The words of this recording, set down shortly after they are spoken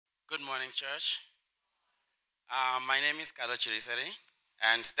Good morning, church. My name is Carlo Chiriseri,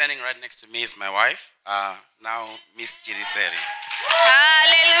 and standing right next to me is my wife, now Miss Chiriseri.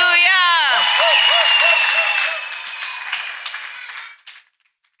 Hallelujah.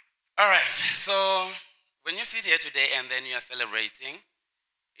 All right, so when you sit here today and then you are celebrating,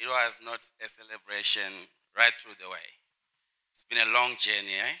 it was not a celebration right through the way. It's been a long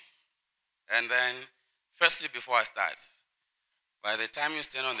journey, eh? And then, firstly, before I start, by the time you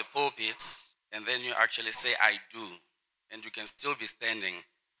stand on the pulpit and then you actually say, I do, and you can still be standing,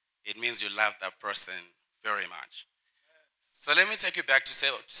 it means you love that person very much. So let me take you back to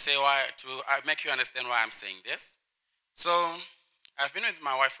say why, to make you understand why I'm saying this. So I've been with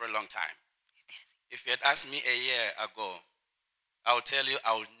my wife for a long time. If you had asked me a year ago, I will tell you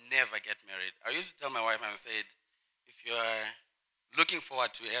I will never get married. I used to tell my wife and I said, if you are looking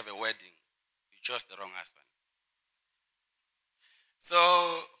forward to have a wedding, you chose the wrong husband. So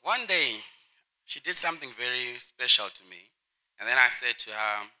one day, she did something very special to me. And then I said to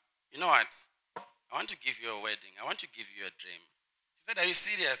her, you know what? I want to give you a wedding. I want to give you a dream. She said, are you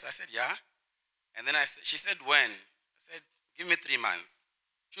serious? I said, yeah. And then she said, when? I said, give me 3 months.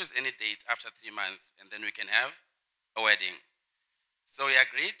 Choose any date after 3 months, and then we can have a wedding. So we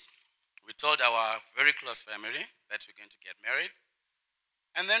agreed. We told our very close family that we're going to get married.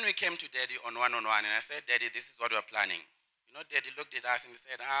 And then we came to Daddy on one-on-one, and I said, Daddy, this is what we're planning. You know, Daddy looked at us and he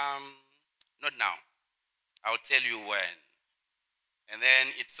said, not now. I'll tell you when. And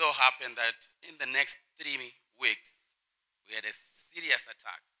then it so happened that in the next 3 weeks, we had a serious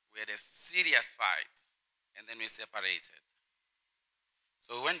attack. We had a serious fight, and then we separated.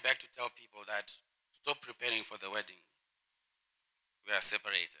 So we went back to tell people that stop preparing for the wedding. We are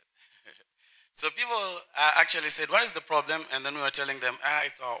separated. So people actually said, what is the problem? And then we were telling them,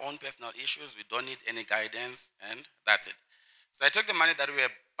 it's our own personal issues. We don't need any guidance, and that's it. So I took the money that we were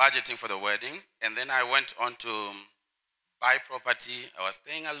budgeting for the wedding, and then I went on to buy property. I was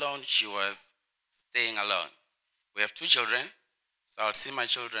staying alone. She was staying alone. We have 2 children, so I'll see my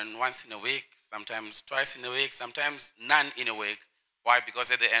children once in a week, sometimes twice in a week, sometimes none in a week. Why?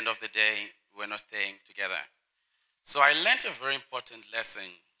 Because at the end of the day, we're not staying together. So I learned a very important lesson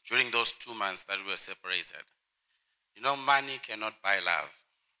during those 2 months that we were separated. You know, money cannot buy love.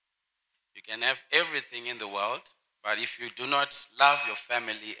 You can have everything in the world, but if you do not love your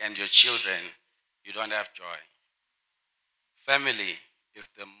family and your children, you don't have joy. Family is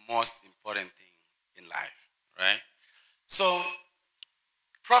the most important thing in life, right? So,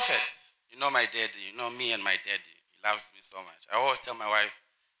 prophets, you know my daddy, you know me and my daddy. He loves me so much. I always tell my wife,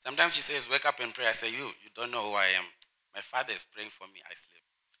 sometimes she says, wake up and pray. I say, you don't know who I am. My father is praying for me, I sleep.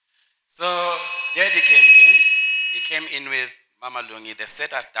 So, Daddy came in. He came in with Mama Lungi. They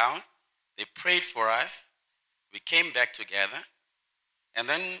set us down. They prayed for us. We came back together. And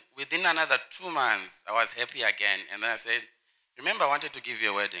then within another 2 months, I was happy again. And then I said, remember, I wanted to give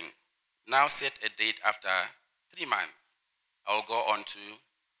you a wedding. Now set a date after 3 months. I will go on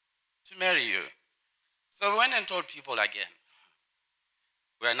to marry you. So we went and told people again,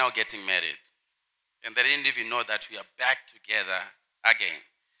 we are now getting married. And they didn't even know that we are back together again.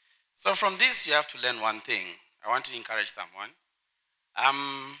 So from this, you have to learn one thing. I want to encourage someone.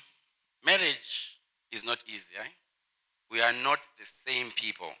 Marriage is not easy. Eh? We are not the same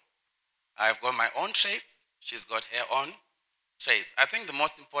people. I've got my own traits. She's got her own traits. I think the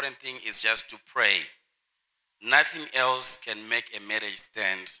most important thing is just to pray. Nothing else can make a marriage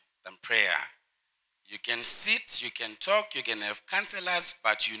stand than prayer. You can sit, you can talk, you can have counselors,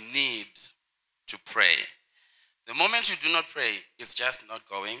 but you need to pray. The moment you do not pray, it's just not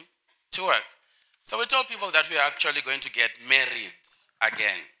going to work. So we told people that we are actually going to get married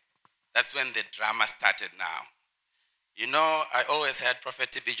again. That's when the drama started now. You know, I always heard Prophet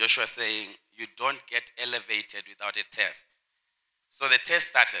TB Joshua saying, you don't get elevated without a test. So the test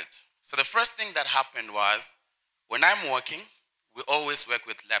started. So the first thing that happened was, when I'm working, we always work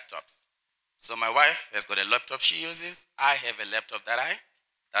with laptops. So my wife has got a laptop she uses. I have a laptop that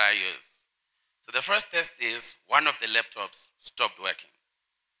I use. So the first test is one of the laptops stopped working.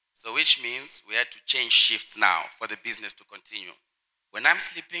 So which means we had to change shifts now for the business to continue. When I'm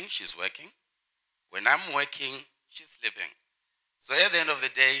sleeping, she's working. When I'm working, she's sleeping. So at the end of the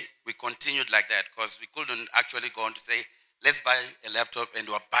day, we continued like that because we couldn't actually go on to say, let's buy a laptop and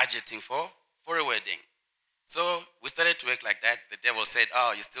we're budgeting for a wedding. So we started to work like that. The devil said,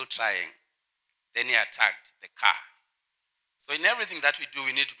 oh, you're still trying. Then he attacked the car. So in everything that we do,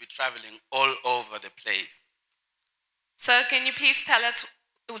 we need to be traveling all over the place. So can you please tell us,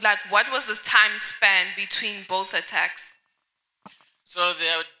 what was the time span between both attacks? So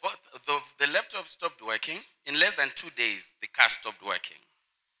the laptop stopped working. In less than 2 days, the car stopped working.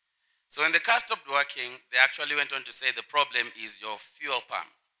 So when the car stopped working, they actually went on to say the problem is your fuel pump.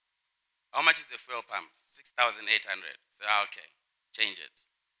 How much is the fuel pump? 6,800. So, okay, change it.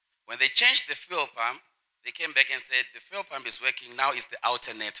 When they changed the fuel pump, they came back and said, the fuel pump is working, now it's the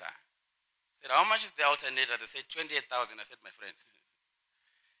alternator. I said, how much is the alternator? They said, 28,000. I said, my friend.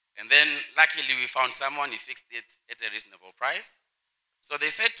 And then luckily we found someone, he fixed it at a reasonable price. So they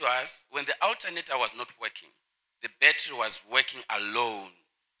said to us, when the alternator was not working, the battery was working alone.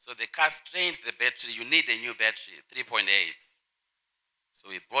 So the car strained the battery, you need a new battery, 3.8. So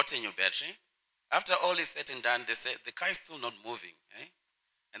we bought a new battery. After all is said and done, they said, the car is still not moving. Eh?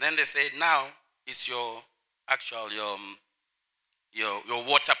 And then they said, now it's your actual, your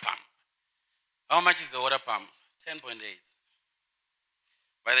water pump. How much is the water pump? 10.8.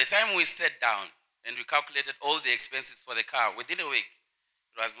 By the time we sat down and we calculated all the expenses for the car, within a week,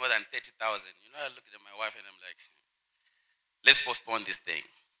 it was more than 30,000. You know, I looked at my wife and I'm like, let's postpone this thing.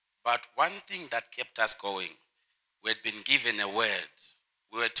 But one thing that kept us going, we had been given a word.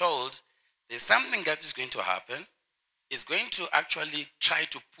 We were told there's something that is going to happen. It's going to actually try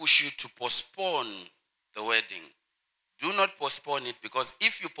to push you to postpone the wedding. Do not postpone it, because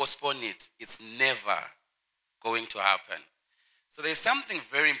if you postpone it, it's never going to happen. So there's something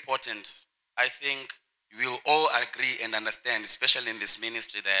very important, I think we'll all agree and understand, especially in this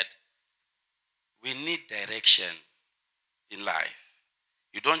ministry, that we need direction in life.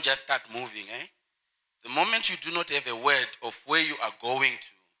 You don't just start moving. The moment you do not have a word of where you are going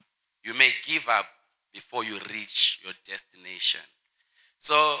to, you may give up before you reach your destination.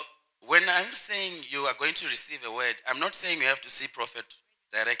 So when I'm saying you are going to receive a word, I'm not saying you have to see prophet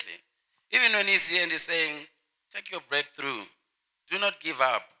directly. Even when he's here and he's saying, take your breakthrough, do not give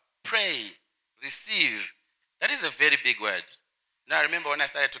up, pray, receive. That is a very big word. Now I remember when I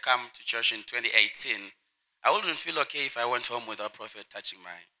started to come to church in 2018, I wouldn't feel okay if I went home without prophet touching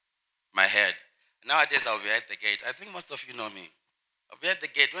my head. Nowadays I'll be at the gate. I think most of you know me. I'll be at the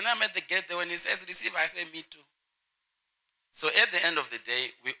gate. When I'm at the gate, when he says receive, I say me too. So at the end of the day,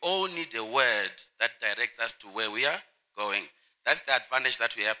 we all need a word that directs us to where we are going. That's the advantage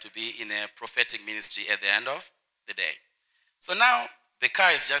that we have to be in a prophetic ministry at the end of the day. So now the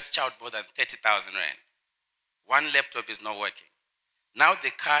car is just chowed more than 30,000 rand. One laptop is not working. Now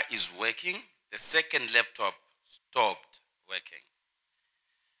the car is working. The second laptop stopped working.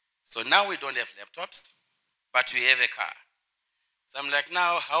 So now we don't have laptops, but we have a car. So I'm like,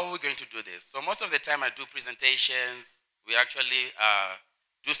 now how are we going to do this? So most of the time I do presentations. We actually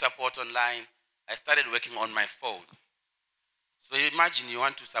do support online. I started working on my phone. So imagine you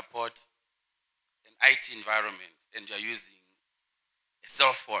want to support an IT environment and you're using a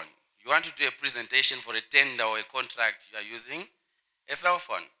cell phone. You want to do a presentation for a tender or a contract, you are using a cell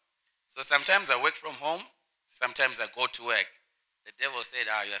phone. So sometimes I work from home, sometimes I go to work. The devil said,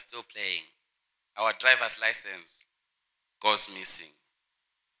 you are still playing. Our driver's license goes missing.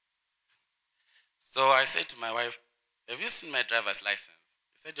 So I said to my wife, have you seen my driver's license?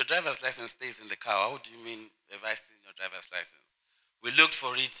 He said, your driver's license stays in the car. How do you mean, have I seen your driver's license? We looked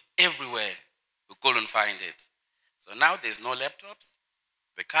for it everywhere. We couldn't find it. So now there's no laptops.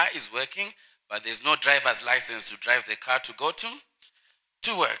 The car is working, but there's no driver's license to drive the car to go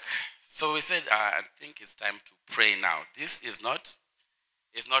to work. So we said, I think it's time to pray now. This is not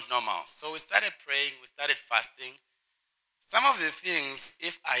normal. So we started praying, we started fasting. Some of the things,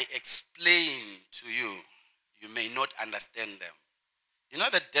 if I explain to you, you may not understand them. You know,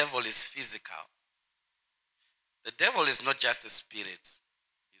 the devil is physical. The devil is not just a spirit.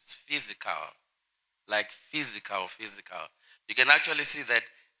 It's physical. Like physical. You can actually see that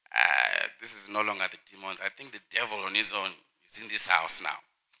this is no longer the demons. I think the devil on his own is in this house now.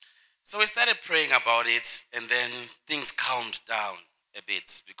 So we started praying about it, and then things calmed down a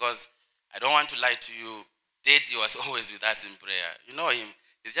bit, because I don't want to lie to you. Daddy was always with us in prayer. You know him.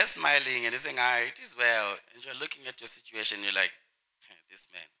 He's just smiling and he's saying, it is well. And you're looking at your situation, you're like, this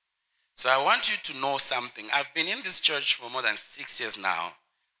man. So I want you to know something. I've been in this church for more than 6 years now.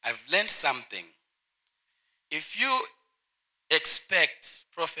 I've learned something. If you expect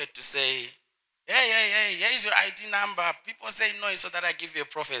prophet to say, hey, here's your ID number. People say no so that I give you a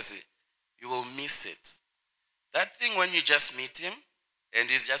prophecy. You will miss it. That thing when you just meet him and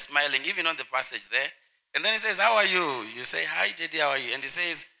he's just smiling, even on the passage there, and then he says, how are you? You say, hi, Daddy, how are you? And he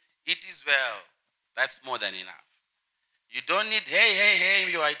says, it is well. That's more than enough. You don't need, hey,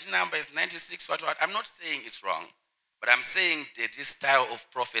 your ID number is 96, what. I'm not saying it's wrong, but I'm saying that this style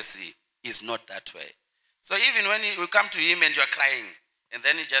of prophecy is not that way. So even when you come to him and you're crying, and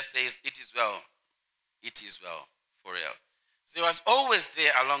then he just says, it is well. It is well, for real. So he was always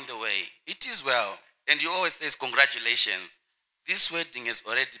there along the way. It is well. And he always says, congratulations. this wedding has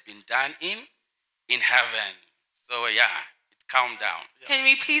already been done in heaven. So yeah, it calmed down. Yeah. Can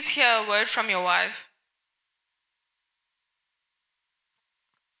we please hear a word from your wife?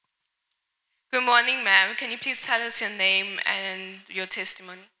 Good morning, ma'am. Can you please tell us your name and your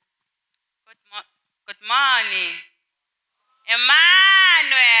testimony? Good morning.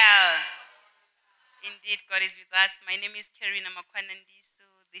 Emmanuel. Indeed, God is with us. My name is Karina Makwanandisu.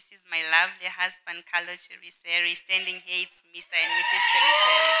 This is my lovely husband, Carlo Chiriseri. Standing here, it's Mr. and Mrs.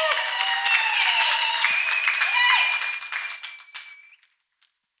 Chiriseri.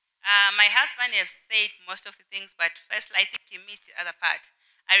 My husband has said most of the things, but first, I think he missed the other part.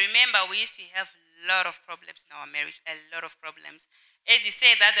 I remember we used to have a lot of problems in our marriage, a lot of problems. As he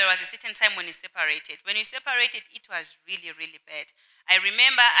said that there was a certain time when he separated. When he separated, it was really, really bad. I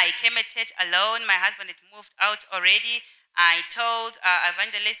remember I came at church alone. My husband had moved out already. I told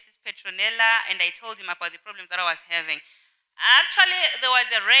Evangelist Petronella, and I told him about the problem that I was having. Actually, there was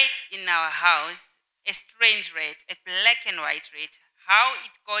a rat in our house, a strange rat, a black and white rat. How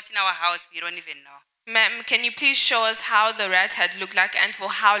it got in our house, we don't even know. Ma'am, can you please show us how the rat had looked like and for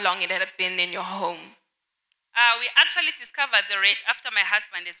how long it had been in your home? We actually discovered the rat after my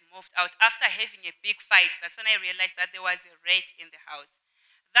husband has moved out, after having a big fight. That's when I realized that there was a rat in the house.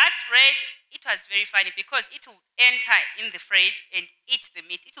 That rat, it was very funny because it would enter in the fridge and eat the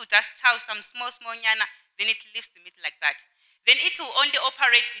meat. It would just chow some small nyana, then it leaves the meat like that. Then it will only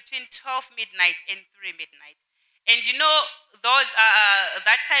operate between 12 midnight and 3 midnight. And you know,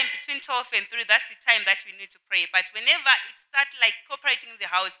 that time between 12 and 3, that's the time that we need to pray. But whenever it started like cooperating in the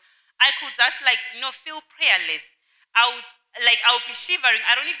house, I could just feel prayerless. I would be shivering.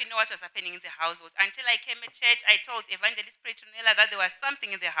 I don't even know what was happening in the household. Until I came to church, I told Evangelist Petronella that there was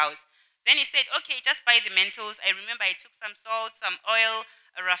something in the house. Then he said, okay, just buy the mentals. I remember I took some salt, some oil,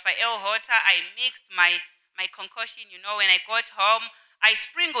 a Raphael water. I mixed my concoction, when I got home. I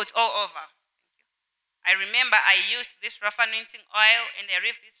sprinkled all over. I remember I used this Rapha anointing oil and I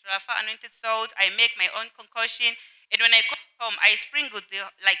removed this Rapha anointed salt. I make my own concoction. And when I got home, I sprinkled the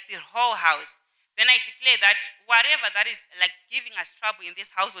whole house. Then I declare that whatever that is giving us trouble in this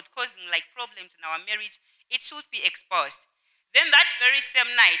household, causing problems in our marriage, it should be exposed. Then that very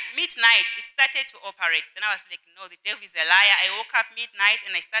same night, midnight, it started to operate. Then I was like, no, the devil is a liar. I woke up midnight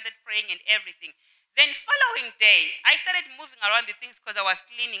and I started praying and everything. Then following day, I started moving around the things because I was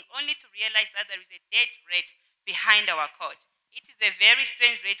cleaning, only to realize that there is a dead rat behind our cot. It is a very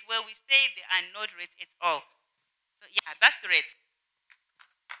strange rat. Where we stay, there are no rats at all. So yeah, that's the rat.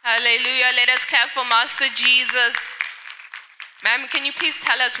 Hallelujah. Let us clap for Master Jesus. Ma'am, can you please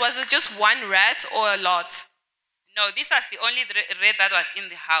tell us, was it just one rat or a lot? No, this was the only rat that was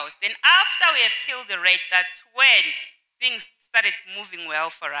in the house. Then after we have killed the rat, that's when things started moving well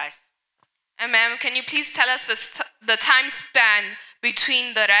for us. And ma'am, can you please tell us the time span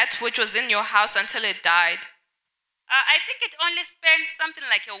between the rat which was in your house until it died? I think it only spent something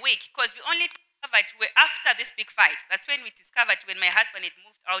like a week because we only discovered after this big fight. That's when we discovered when my husband had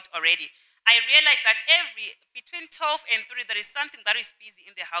moved out already. I realized that between 12 and 3, there is something that is busy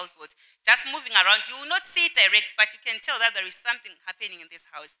in the household, just moving around. You will not see it direct, but you can tell that there is something happening in this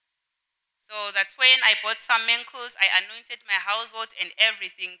house. So that's when I bought some menkos, I anointed my household and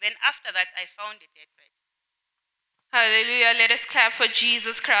everything. Then after that, I found a dead rat. Hallelujah. Let us clap for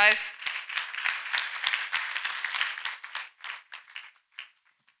Jesus Christ.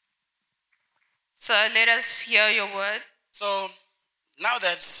 So let us hear your word. So now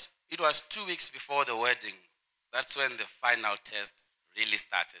that it was 2 weeks before the wedding, that's when the final test really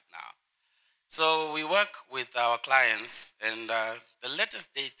started now. So we work with our clients, and the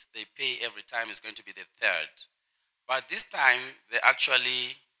latest date they pay every time is going to be the 3rd. But this time,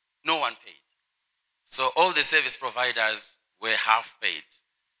 no one paid. So all the service providers were half paid.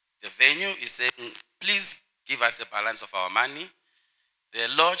 The venue is saying, please give us a balance of our money. The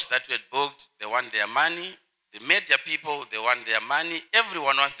lodge that we had booked, they want their money. The media people, they want their money.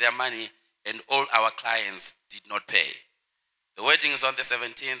 Everyone wants their money, and all our clients did not pay. The wedding is on the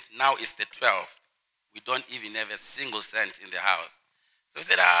 17th. Now it's the 12th. We don't even have a single cent in the house. So we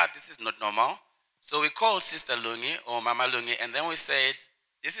said, this is not normal. So we called Sister Lungi or Mama Lungi, and then we said,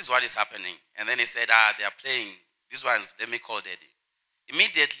 this is what is happening. And then he said, they are playing. These ones, let me call Daddy.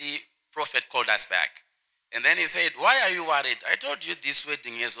 Immediately, Prophet called us back. And then he said, why are you worried? I told you this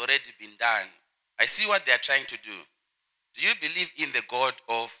wedding has already been done. I see what they are trying to do. Do you believe in the God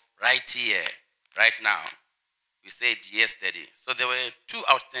of right here, right now? We said, yes, Daddy. So there were 2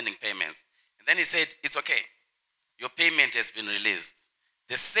 outstanding payments. And then he said, it's okay. Your payment has been released.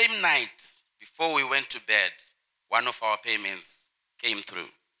 The same night before we went to bed, one of our payments came through.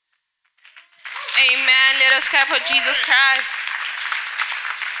 Amen. Let us clap for Jesus Christ.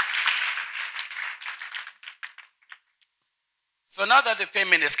 So now that the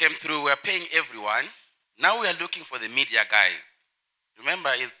payment has came through, we are paying everyone. Now we are looking for the media guys. Remember,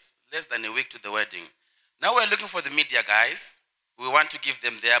 it's less than a week to the wedding. Now we are looking for the media guys. We want to give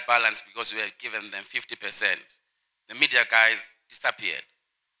them their balance because we have given them 50%. The media guys disappeared.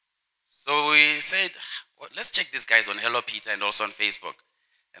 So we said, well, let's check these guys on Hello Peter and also on Facebook.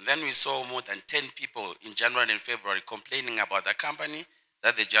 And then we saw more than 10 people in January and February complaining about the company,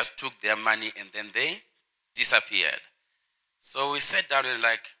 that they just took their money and then they disappeared. So we sat down and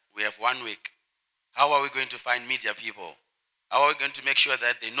we have 1 week. How are we going to find media people? How are we going to make sure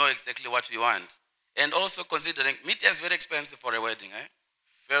that they know exactly what we want? And also considering media is very expensive for a wedding,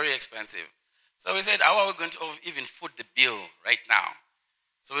 very expensive. So we said, how are we going to even foot the bill right now?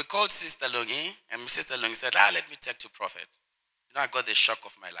 So we called Sister Longi, and Sister Longi said, let me take to Prophet. I got the shock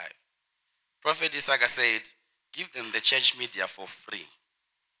of my life. Prophet Isaga said, give them the church media for free.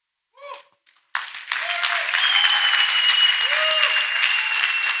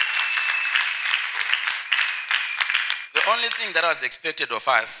 The only thing that was expected of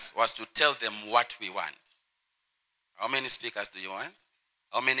us was to tell them what we want. How many speakers do you want?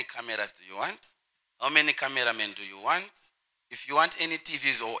 How many cameras do you want? How many cameramen do you want? If you want any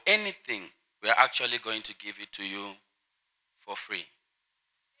TVs or anything, we are actually going to give it to you for free.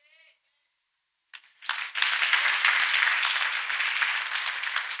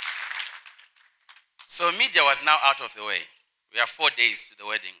 So media was now out of the way. We have 4 days to the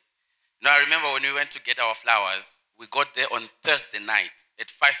wedding. Now I remember when we went to get our flowers, we got there on Thursday night at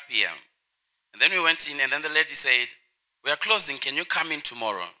 5 p.m. And then we went in and then the lady said, we are closing, can you come in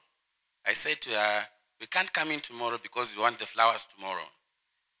tomorrow? I said to her, we can't come in tomorrow because we want the flowers tomorrow.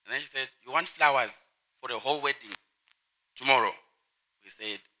 And then she said, you want flowers for the whole wedding tomorrow? We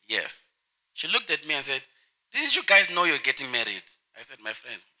said, yes. She looked at me and said, didn't you guys know you're getting married? I said, my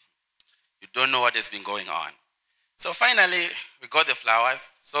friend, you don't know what has been going on. So finally, we got the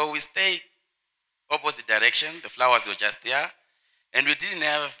flowers. So we stayed opposite direction. The flowers were just there. And we didn't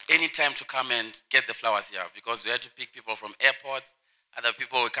have any time to come and get the flowers here because we had to pick people from airports. Other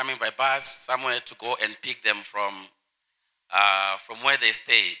people were coming by bus, somewhere to go and pick them from where they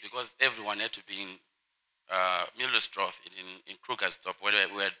stay because everyone had to be in Middlestroth, in Krugersdorp, where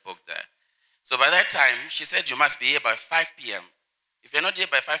we had booked there. So by that time, she said, you must be here by 5 p.m. If you're not here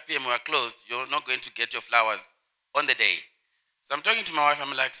by 5 p.m., we are closed. You're not going to get your flowers on the day. So I'm talking to my wife.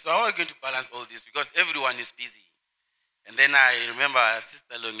 I'm like, so how are we going to balance all this? Because everyone is busy. And then I remember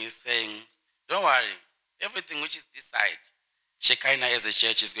Sister Longi saying, don't worry. Everything which is this side, Shekinah as a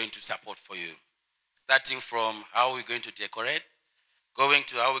church is going to support for you. Starting from how we're going to decorate, going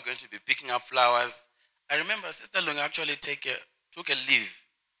to how we're going to be picking up flowers. I remember Sister Longi actually took a leave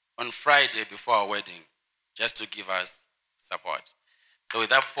on Friday before our wedding just to give us support. So at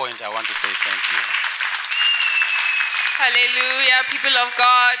that point, I want to say thank you. Hallelujah, people of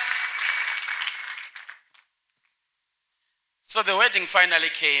God. So the wedding finally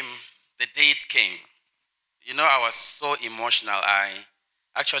came, the date came. I was so emotional.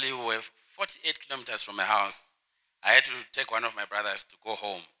 We were 48 kilometers from my house. I had to take one of my brothers to go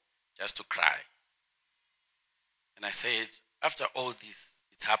home just to cry. And I said, after all this,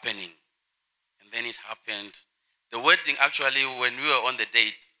 it's happening. And then it happened. The wedding, actually, when we were on the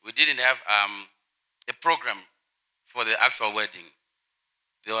date, we didn't have a program for the actual wedding.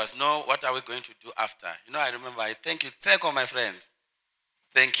 There was no, what are we going to do after? I remember, I thank you, Teko, my friend.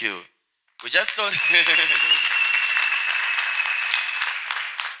 Thank you. We just told,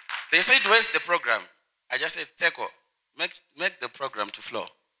 they said, where's the program? I just said, Teko, make the program to flow.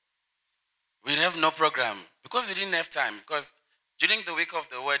 We have no program because we didn't have time. Because during the week of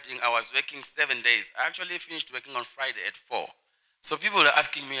the wedding, I was working 7 days. I actually finished working on Friday at 4. So people were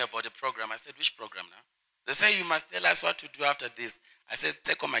asking me about the program. I said, which program now? They say, you must tell us what to do after this. I said,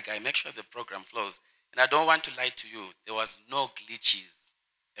 Teko, my guy, make sure the program flows. And I don't want to lie to you. There was no glitches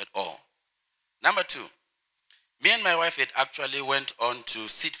at all. Number 2, me and my wife had actually went on to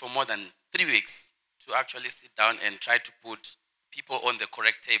sit for more than 3 weeks to actually sit down and try to put people on the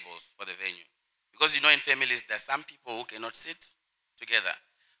correct tables for the venue. Because in families, there are some people who cannot sit together.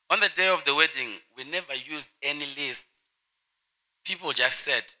 On the day of the wedding, we never used any list. People just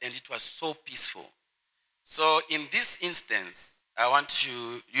sat, and it was so peaceful. So in this instance, I want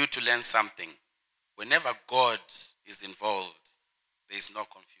you to learn something. Whenever God is involved, there is no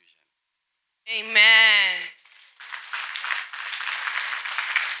confusion. Amen.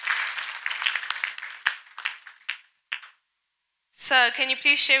 So can you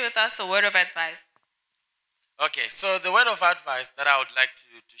please share with us a word of advice? Okay, so the word of advice that I would like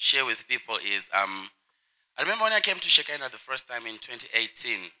to share with people is, I remember when I came to Shekinah the first time in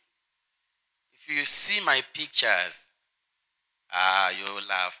 2018, if you see my pictures, Ah, you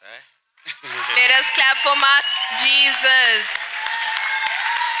laugh, eh? Let us clap for my Jesus.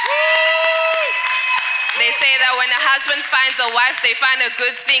 They say that when a husband finds a wife, they find a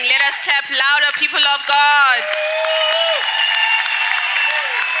good thing. Let us clap louder, people of God.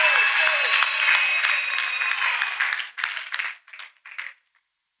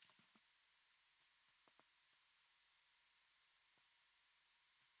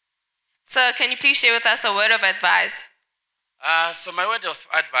 So can you please share with us a word of advice? So my word of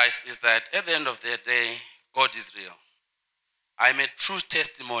advice is that at the end of the day, God is real. I'm a true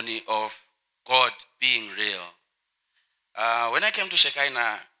testimony of God being real. When I came to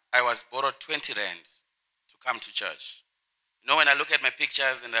Shekinah, I was borrowed 20 rand to come to church. You know, when I look at my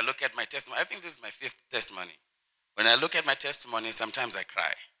pictures and I look at my testimony, I think this is my 5th testimony. When I look at my testimony, sometimes I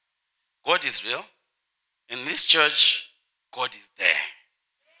cry. God is real. In this church, God is there.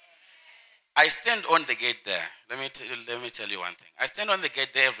 I stand on the gate there. Let me tell you one thing. I stand on the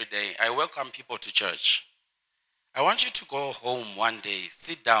gate there every day. I welcome people to church. I want you to go home one day,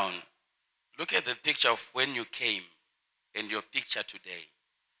 sit down, look at the picture of when you came and your picture today.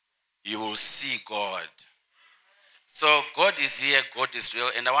 You will see God. So God is here, God is real.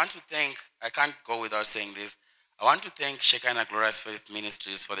 And I want to thank, I can't go without saying this, I want to thank Shekinah Glorious Faith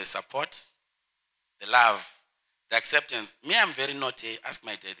Ministries for the support, the love, the acceptance. Me, I'm very naughty. Ask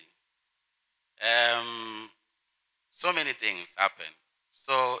my daddy. So many things happen.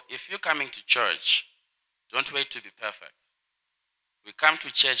 So if you're coming to church, don't wait to be perfect. We come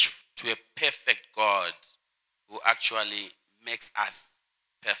to church to a perfect God who actually makes us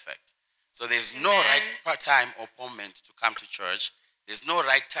perfect. So there's no right time or moment to come to church. There's no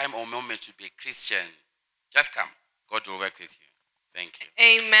right time or moment to be a Christian. Just come. God will work with you. Thank you.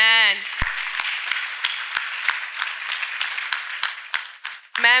 Amen.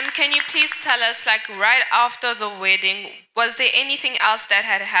 Ma'am, can you please tell us, like right after the wedding, was there anything else that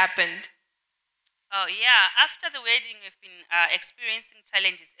had happened? Oh, yeah. After the wedding, we've been experiencing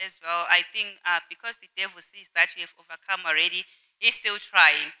challenges as well. I think because the devil sees that we have overcome already, he's still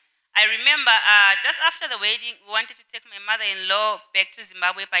trying. I remember just after the wedding, we wanted to take my mother-in-law back to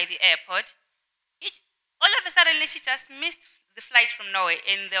Zimbabwe by the airport. All of a sudden, she just missed the flight from Norway,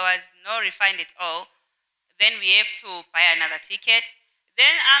 and there was no refund at all. Then we have to buy another ticket.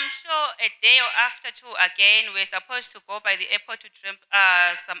 Then I'm sure a day or after two again, we're supposed to go by the airport to drop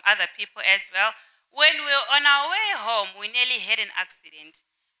some other people as well. When we were on our way home, we nearly had an accident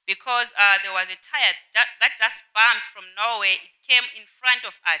because there was a tire that just bumped from Norway. It came in front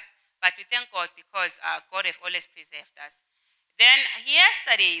of us, but we thank God because God has always preserved us. Then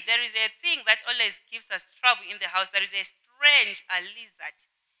yesterday, there is a thing that always gives us trouble in the house. There is a strange lizard.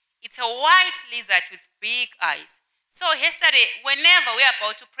 It's a white lizard with big eyes. So yesterday, whenever we're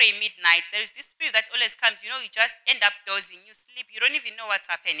about to pray midnight, there is this spirit that always comes. You know, you just end up dozing, you sleep, you don't even know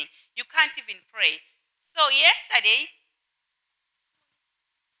what's happening. You can't even pray. So yesterday,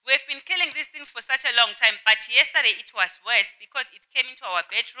 we've been killing these things for such a long time, but yesterday it was worse because it came into our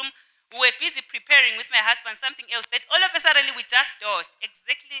bedroom. We were busy preparing with my husband something else. Then all of a sudden, we just dozed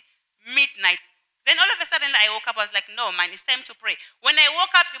exactly midnight. Then all of a sudden I woke up, I was like, no man, it's time to pray. When I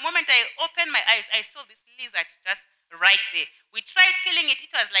woke up, the moment I opened my eyes, I saw this lizard just right there. We tried killing it,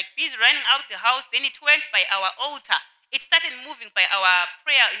 it was like busy running out the house, then it went by our altar. It started moving by our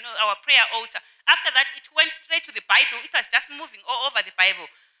prayer, our prayer altar. After that, it went straight to the Bible. It was just moving all over the Bible.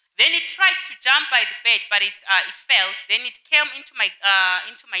 Then it tried to jump by the bed, but it failed. Then it came into my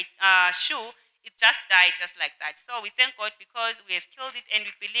shoe. It just died just like that. So we thank God because we have killed it and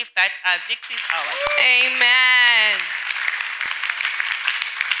we believe that our victory is ours. Amen.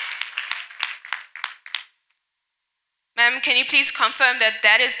 Ma'am, can you please confirm that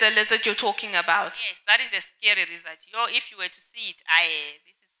that is the lizard you're talking about? Yes, that is a scary lizard. If you were to see it,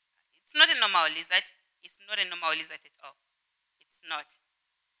 it's not a normal lizard. It's not a normal lizard at all. It's not.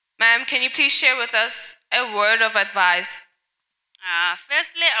 Ma'am, can you please share with us a word of advice?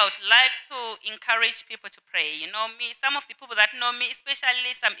 Firstly, I would like to encourage people to pray. You know me, some of the people that know me,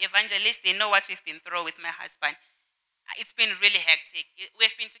 especially some evangelists, they know what we've been through with my husband. It's been really hectic.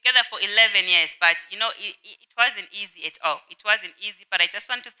 We've been together for 11 years, but it wasn't easy at all. It wasn't easy, but I just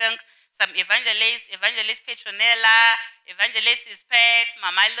want to thank some evangelists, Evangelist Petronella, Evangelist Pet,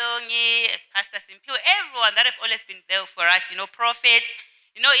 Mama Longi, Pastor Simpiu, everyone that have always been there for us, Prophet.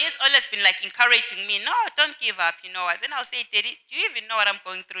 He's always been like encouraging me, no, don't give up, Then I'll say, Daddy, do you even know what I'm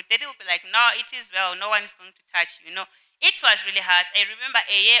going through? Daddy will be like, no, it is well, no one is going to touch you, It was really hard. I remember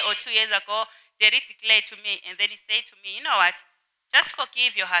a year or 2 years ago, Daddy declared to me, and then he said to me, you know what, just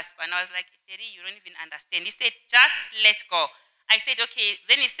forgive your husband. I was like, Daddy, you don't even understand. He said, just let go. I said, okay.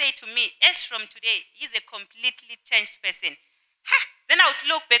 Then he said to me, as from today, he's a completely changed person. Then I would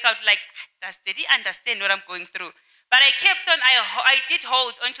look back, I would like, did he understand what I'm going through? But I kept on, I did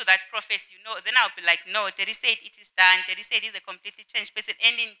hold on to that prophecy, Then I would be like, no, Daddy said it is done. Daddy said he's a completely changed person.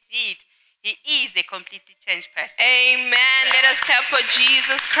 And indeed, he is a completely changed person. Amen. Let us clap for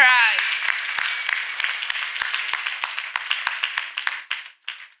Jesus Christ.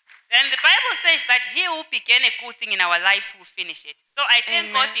 Then the Bible says that he who began a good thing in our lives will finish it. So I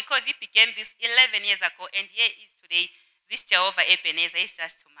thank God because he began this 11 years ago, and here is today. This Jehovah Ebenezer is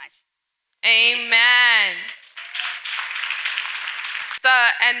just too much. Amen. So,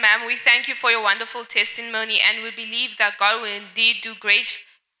 and ma'am, we thank you for your wonderful testimony, and we believe that God will indeed do great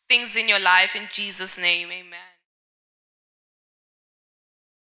things in your life in Jesus' name. Amen.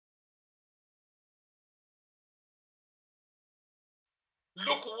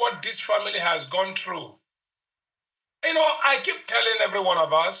 Look what this family has gone through. I keep telling every one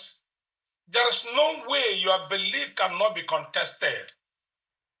of us, there is no way your belief cannot be contested.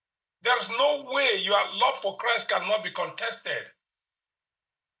 There is no way your love for Christ cannot be contested.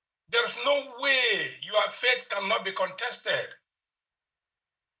 There is no way your faith cannot be contested.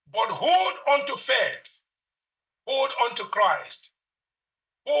 But hold on to faith. Hold on to Christ.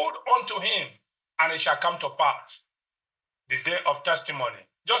 Hold on to him, and it shall come to pass. The day of testimony,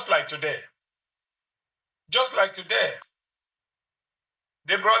 just like today. Just like today.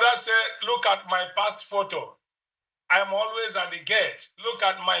 The brother said, look at my past photo. I'm always at the gate. Look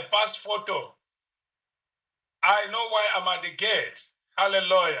at my past photo. I know why I'm at the gate.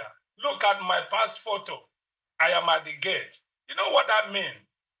 Hallelujah. Look at my past photo. I am at the gate. You know what that means?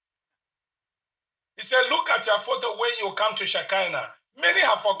 He said, look at your photo when you come to Shekinah. Many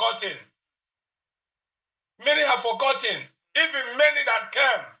have forgotten. Many have forgotten. Even many that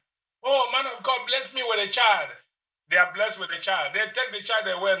came. Oh, man of God, bless me with a child. They are blessed with a child. They take the child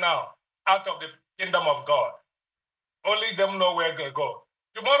away now out of the kingdom of God. Only them know where they go.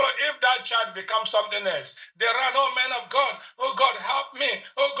 Tomorrow, if that child becomes something else, they run, oh, man of God, oh, God, help me.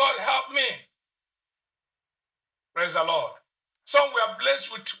 Oh, God, help me. Praise the Lord. Some were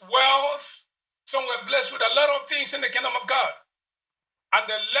blessed with wealth. Some were blessed with a lot of things in the kingdom of God. And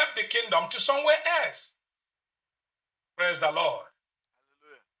they left the kingdom to somewhere else. Praise the Lord.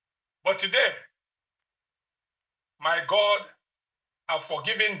 Hallelujah. But today, my God have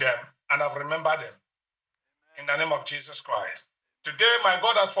forgiven them and have remembered them. In the name of Jesus Christ. Today, my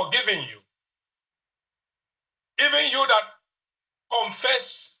God has forgiven you. Even you that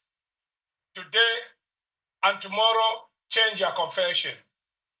confess today and tomorrow, change your confession.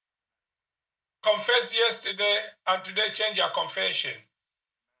 Confess yesterday and today, change your confession.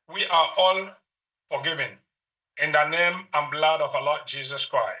 We are all forgiven. In the name and blood of our Lord Jesus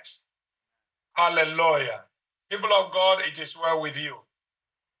Christ. Hallelujah. People of God, it is well with you.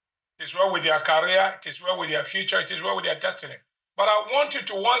 It is well with your career. It is well with your future. It is well with your destiny. But I want you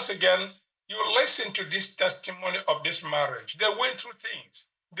to once again, you listen to this testimony of this marriage. They went through things.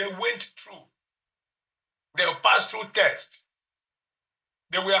 They went through. They passed through tests.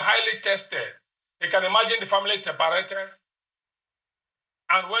 They were highly tested. You can imagine the family separated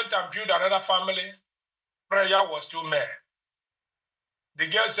and went and built another family. Prayer was too mad. The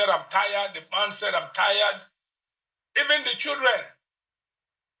girl said, I'm tired. The man said, I'm tired. Even the children,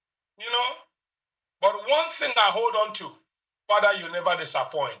 But one thing I hold on to, Father, you never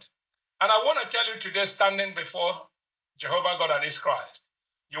disappoint. And I want to tell you today, standing before Jehovah God and his Christ,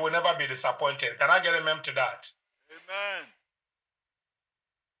 you will never be disappointed. Can I get amen to that? Amen.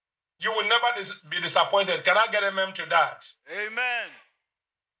 You will never be disappointed. Can I get amen to that? Amen.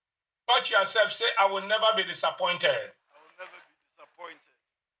 Touch yourself, say, I will never be disappointed. I will never be disappointed.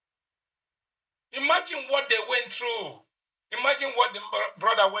 Imagine what they went through. Imagine what the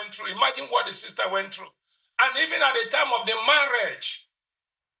brother went through. Imagine what the sister went through. And even at the time of the marriage,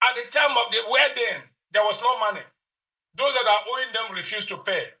 at the time of the wedding, there was no money. Those that are owing them refused to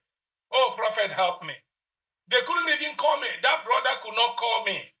pay. Oh, prophet, help me. They couldn't even call me. That brother could not call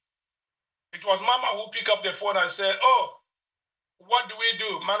me. It was mama who picked up the phone and said, oh, what do we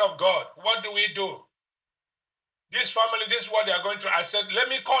do, man of God? What do we do? This family, this is what they are going through. I said, let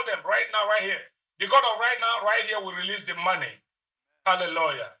me call them right now, right here. The God of right now, right here will release the money.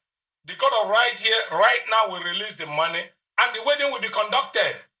 Hallelujah. The God of right here, right now will release the money and the wedding will be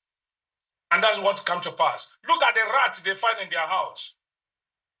conducted. And that's what come to pass. Look at the rats they find in their house.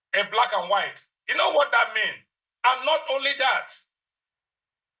 In black and white. You know what that means? And not only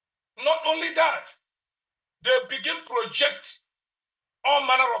that, they begin project all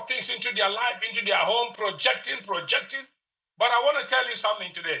manner of things into their life, into their home, projecting. But I want to tell you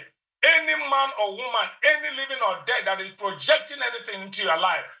something today. Any man or woman, any living or dead that is projecting anything into your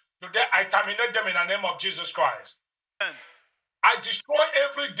life, today I terminate them in the name of Jesus Christ. Amen. I destroy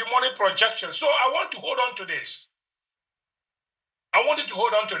every demonic projection. So I want to hold on to this. I want you to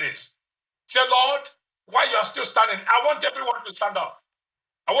hold on to this. Say, Lord, while you are still standing, I want everyone to stand up.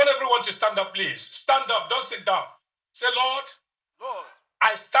 I want everyone to stand up, please. Stand up, don't sit down. Say, Lord,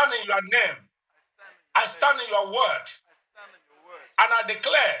 I stand in your name. I stand in your word. And I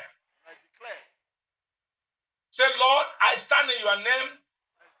declare. Say, Lord, I stand in your name.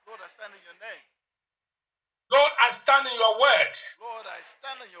 Lord, I stand in your name. Lord, I stand in your word. Lord, I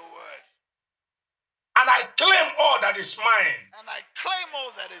stand in your word. And I claim all that is mine. And I claim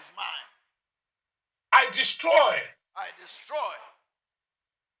all that is mine. I destroy. I destroy.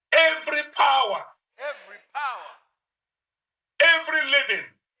 Every power. Every power. Every living.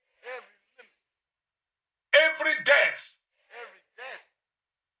 Every limit. Every death. Every death.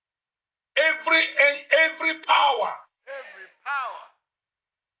 Every power. Every power.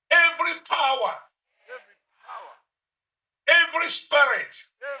 Every power. Every power. Every spirit.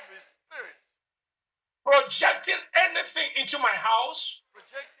 Every spirit. Projecting anything into my house.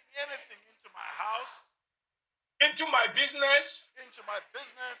 Projecting anything into my house. Into my business. Into my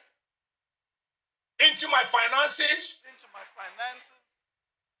business. Into my finances. Into my finances.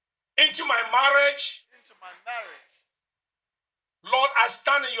 Into my marriage. Into my marriage. Lord, I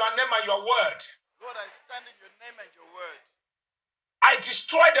stand in your name and your word. Lord, I stand in your name and your word. I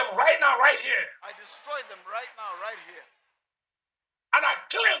destroy them right now, right here. I destroy them right now, right here. And I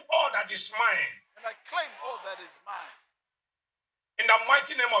claim all that is mine. And I claim all that is mine. In the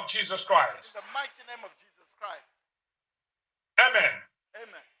mighty name of Jesus Christ. In the mighty name of Jesus Christ. Amen.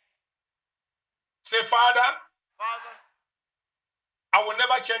 Amen. Say, Father, Father, I will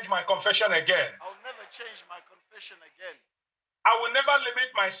never change my confession again. I will never change my confession again. I will never limit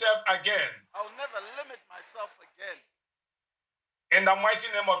myself again. I will never limit myself again. In the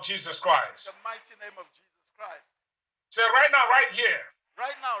mighty name of Jesus Christ. In the mighty name of Jesus Christ. Say, right now, right here.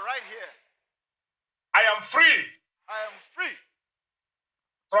 Right now, right here. I am free. I am free.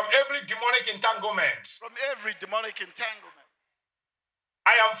 From every demonic entanglement. From every demonic entanglement.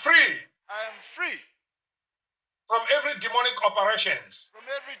 I am free. I am free. From every demonic operations. From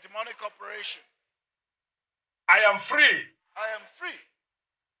every demonic operation. I am free. I am free.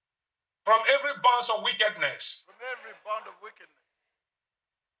 From every bonds of wickedness. From every bond of wickedness.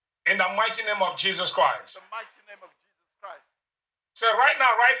 In the mighty name of Jesus Christ. In the mighty name of Jesus Christ. Say, right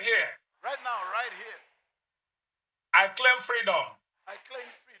now, right here. Right now, right here. I claim freedom. I claim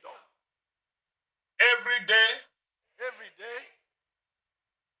freedom. Every day. Every day.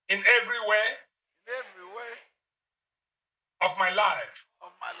 In every way. In every way. Of my life.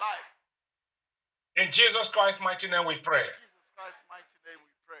 Of my life. In Jesus Christ's mighty name we pray. In Jesus Christ's mighty name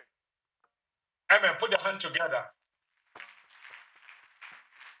we pray. Amen. Put your hand together.